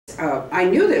I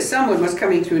knew that someone was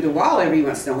coming through the wall every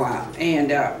once in a while,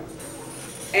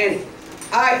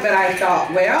 but I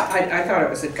thought, well, I thought it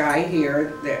was a guy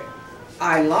here that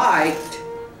I liked,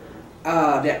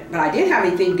 but I didn't have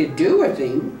anything to do with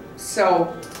him,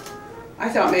 so I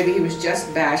thought maybe he was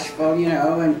just bashful, you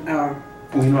know, and well,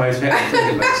 you know, I was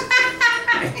having to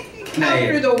come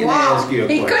through the wall.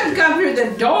 He couldn't come through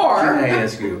the door. Can I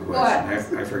ask you a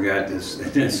question? What? I forgot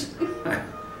this.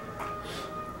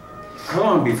 How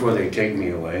long before they take me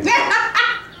away?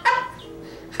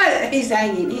 He's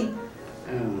hanging.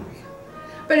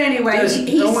 But anyway,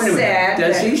 he said.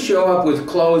 Does he show up with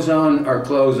clothes on or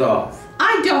clothes off?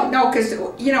 I don't know, because,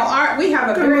 you know, we have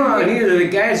a Come on, either the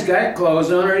guy's got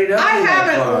clothes on or he doesn't. I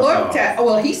haven't looked off. at.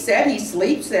 Well, he said he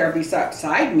sleeps there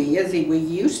beside me, as we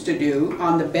used to do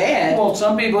on the bed. Well,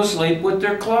 some people sleep with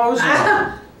their clothes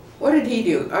on. What did he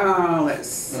do? Let's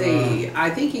see. I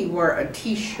think he wore a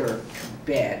T-shirt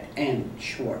bed and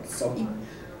shorts. So he,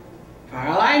 for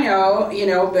all I know, you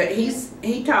know, but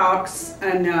he talks,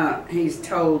 and he's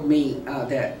told me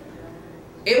that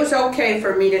it was okay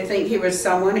for me to think he was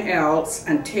someone else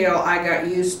until I got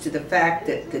used to the fact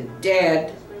that the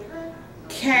dead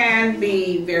can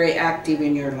be very active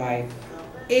in your life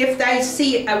if they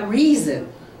see a reason.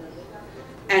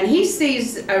 And he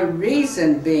sees a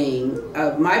reason being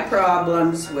of my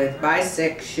problems with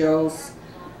bisexuals,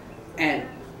 and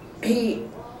it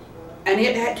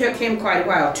took him quite a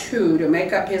while too to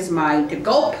make up his mind to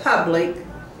go public,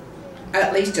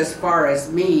 at least as far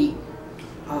as me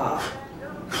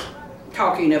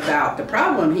talking about the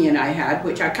problem he and I had,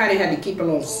 which I kind of had to keep a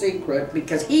little secret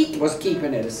because he was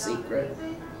keeping it a secret.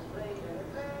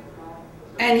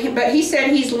 And but he said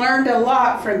he's learned a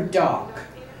lot from Doc.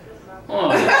 Oh,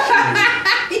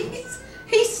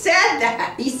 he said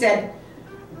that. He said,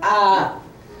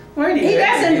 he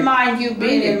doesn't mind you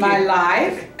being in my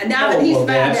life. And now that he's found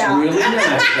out. That's really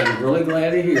nice. I'm really glad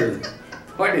to hear that.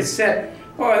 What it said,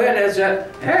 boy, that is a,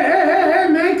 hey,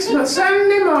 makes my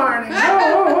Sunday morning.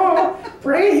 Oh,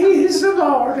 praise the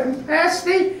Lord. And pass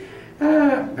the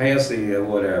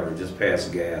whatever, just pass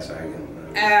the gas. I can.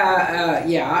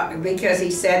 Yeah, because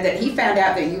he said that he found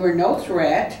out that you were no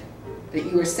threat, that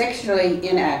you were sexually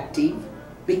inactive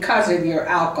because of your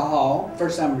alcohol for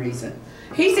some reason.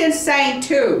 He's insane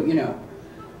too, you know.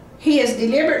 He has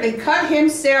deliberately cut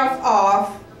himself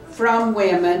off from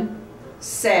women,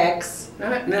 sex.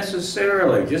 Not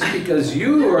necessarily. Just because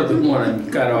you are the one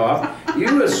cut off,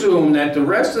 you assume that the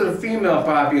rest of the female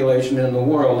population in the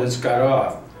world is cut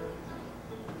off.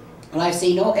 Well, I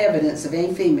see no evidence of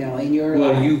any female in your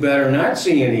life. Well, you better not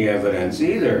see any evidence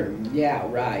either. Yeah,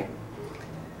 right.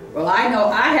 Well, I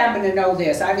happen to know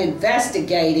this. I've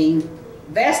investigated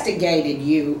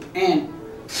you, and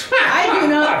I do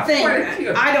not think,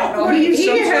 I don't know. He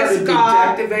has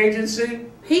got detective agency.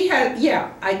 He has,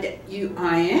 yeah. I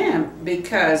am,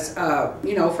 because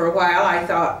you know, for a while I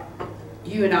thought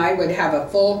you and I would have a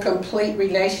full, complete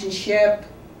relationship,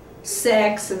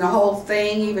 sex and the whole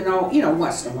thing. Even though, you know,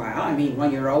 once in a while. I mean,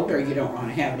 when you're older, you don't want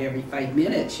to have it every 5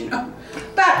 minutes, you know.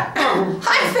 But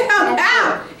I found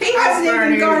out he wasn't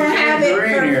even going to have it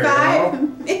for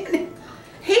 5 minutes.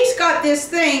 He's got this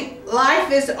thing,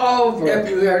 life is over. If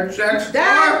you had sex,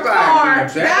 that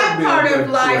part of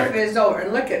life is over.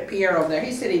 And look at Pierre over there.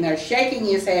 He's sitting there shaking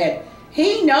his head.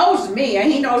 He knows me,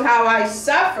 and he knows how I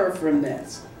suffer from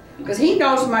this. Because he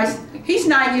knows he's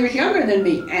 9 years younger than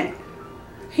me, and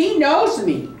he knows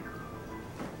me,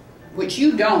 which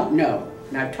you don't know.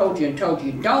 And I've told you and told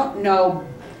you, don't know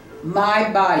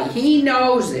my body. He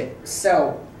knows it.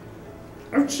 So,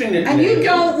 I've seen it. and you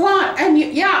don't want, and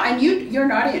you're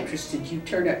not interested. You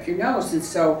turn up your nose, and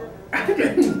so. I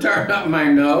didn't turn up my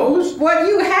nose. Well,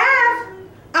 you have.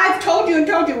 I've told you and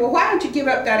told you. Well, why don't you give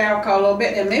up that alcohol a little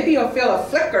bit, and maybe you'll feel a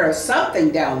flicker of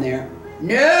something down there.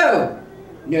 No,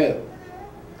 no.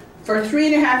 For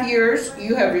 3.5 years,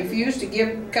 you have refused to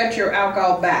cut your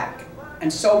alcohol back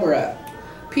and sober up.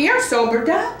 Pierre sobered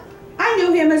up. I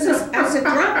knew him as a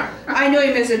drunk. I knew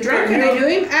him as a drunk, and I knew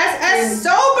him as a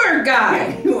sober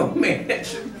guy. Can you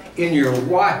imagine in your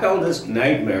wildest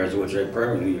nightmares, which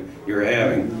apparently you're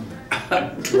having,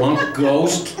 a drunk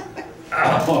ghost?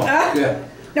 Oh, God.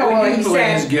 No, well, he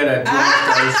please said, get a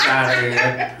drunk ghost out of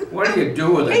here. What do you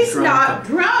do with a drunk? He's not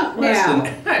drunk now.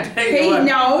 Listen, he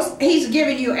knows. He's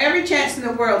giving you every chance in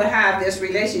the world to have this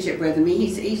relationship with me.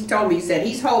 He's told me, he said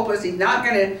he's hopeless. He's not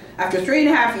going to, after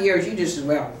 3.5 years, you just as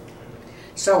well.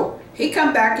 So he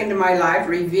come back into my life,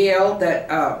 revealed that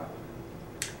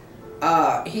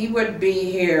he would be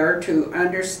here to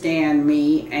understand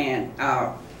me, and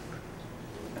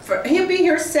he'll be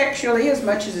here sexually as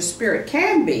much as a spirit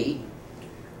can be.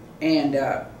 And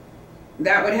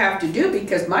that would have to do,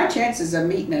 because my chances of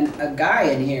meeting a guy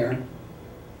in here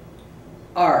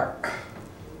are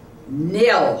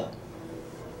nil.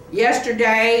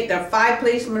 Yesterday, the 5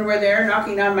 policemen were there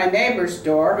knocking on my neighbor's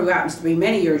door, who happens to be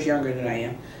many years younger than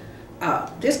I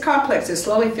am. This complex is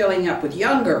slowly filling up with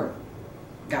younger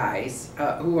guys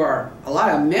who are a lot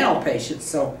of mental patients,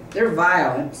 so they're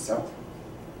violent. So,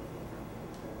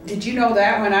 did you know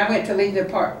that when I went to leave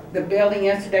the building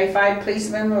yesterday, 5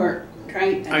 policemen were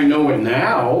trying? I know it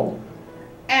now.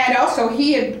 And also,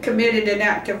 he had committed an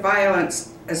act of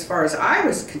violence as far as I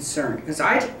was concerned, because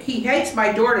he hates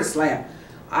my door to slam.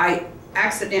 I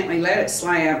accidentally let it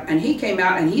slam, and he came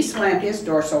out and he slammed his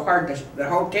door so hard the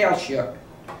hotel shook.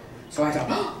 So I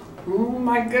thought, oh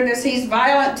my goodness, he's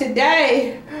violent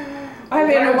today. I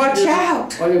better watch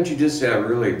out. Why don't you just say, I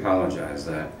really apologize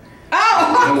that?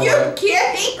 Oh, you know, you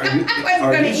kidding?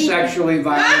 Are you sexually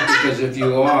violent? Because if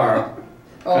you are,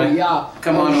 oh yeah,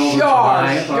 come on over to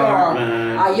my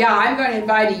apartment. Yeah, I'm going to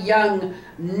invite a young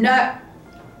nut.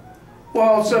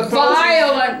 Well,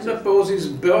 suppose he's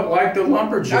built like the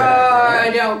lumberjack. Right? I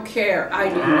don't care. I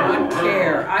do not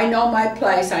care. I know my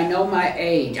place. I know my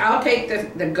age. I'll take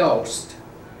the ghost.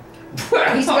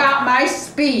 He's got my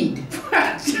speed.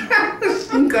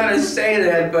 I'm gonna say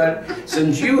that, but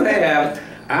since you have,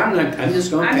 I'm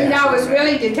just gonna. I mean, I was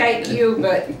willing to take you,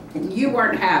 but you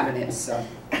weren't having it. So,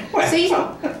 see,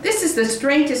 this is the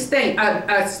strangest thing.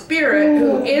 A spirit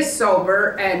who is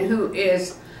sober and who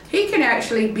is. He can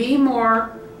actually be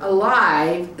more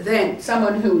alive than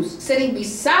someone who's sitting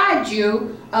beside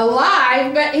you,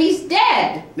 alive, but he's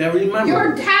dead. Now remember.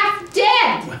 You're half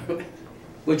dead.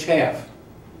 Which half?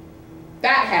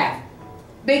 That half.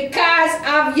 Because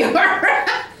of your...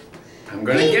 I'm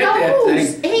going to get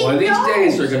that thing. One of these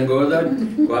days they're going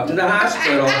to go up to the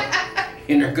hospital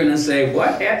and they're going to say,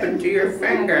 what happened to your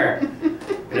finger?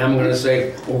 And I'm going to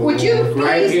say, oh,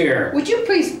 right here. Would you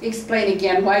please explain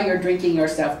again why you're drinking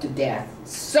yourself to death?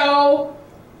 So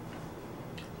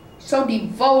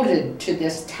devoted to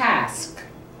this task.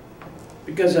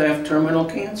 Because I have terminal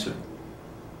cancer.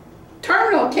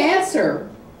 Terminal cancer?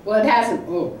 Well, it hasn't.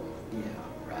 Oh,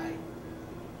 yeah, right.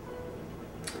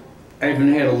 I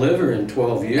haven't had a liver in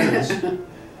 12 years.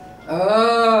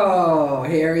 Oh,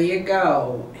 here you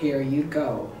go. Here you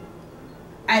go.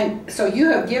 And so you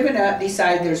have given up,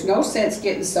 decided there's no sense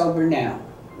getting sober now,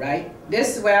 right?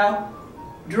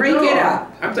 Drink it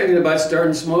up. I'm thinking about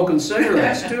starting smoking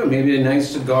cigarettes too. Maybe a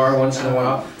nice cigar once in a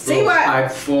while. See what?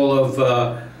 Pipe full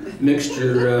of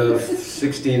mixture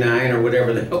 69 or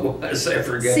whatever the hell it was, I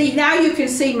forget. See, now you can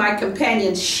see my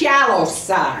companion's shallow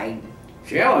side.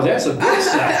 Shallow, that's a good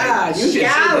side. You can see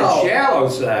the shallow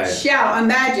side. Shallow.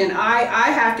 Imagine I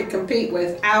have to compete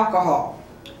with alcohol.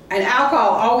 And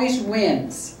alcohol always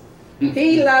wins.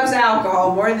 He loves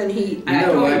alcohol more than he... I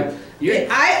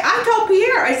told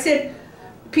Pierre, I said,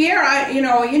 Pierre,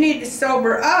 you need to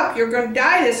sober up. You're going to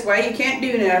die this way. You can't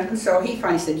do nothing. So he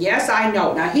finally said, yes, I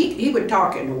know. Now, he would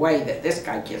talk in a way that this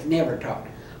guy has never talked.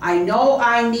 I know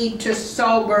I need to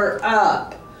sober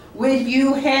up. Will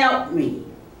you help me?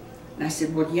 And I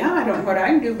said, well, yeah, I don't know what I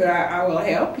can do, but I will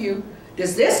help you.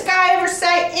 Does this guy ever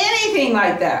say anything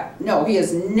like that? No, he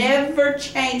has never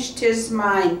changed his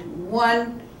mind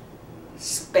one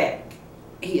speck.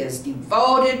 He is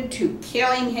devoted to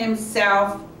killing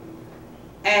himself,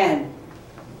 and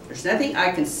there's nothing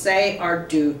I can say or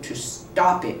do to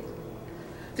stop it.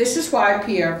 This is why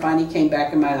Pierre finally came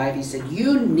back in my life. He said,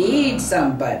 you need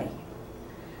somebody.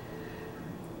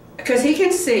 Because he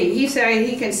can see, he said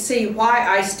he can see why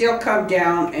I still come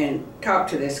down and talk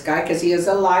to this guy, because he is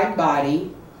a live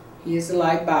body. He is a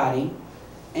live body.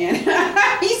 And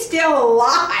he's still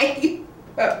alive,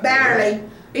 but barely.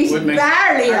 He's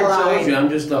barely alive. I told you, I'm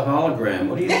just a hologram.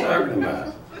 What are you talking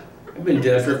about? I've been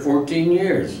dead for 14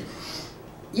 years.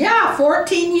 Yeah,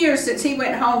 14 years since he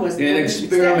went homeless. That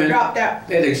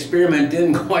experiment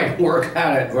didn't quite work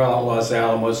out at Los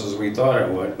Alamos as we thought it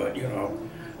would, but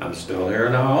I'm still here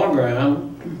in a hologram.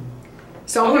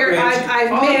 So here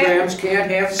holograms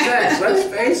can't have sex. Let's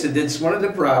face it, it's one of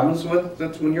the problems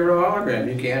that's when you're a hologram.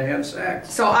 You can't have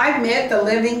sex. So I've met the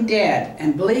living dead,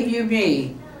 and believe you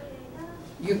me,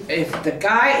 if the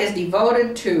guy is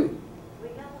devoted to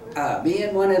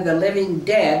being one of the living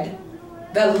dead,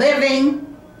 the living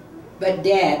but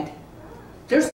dead,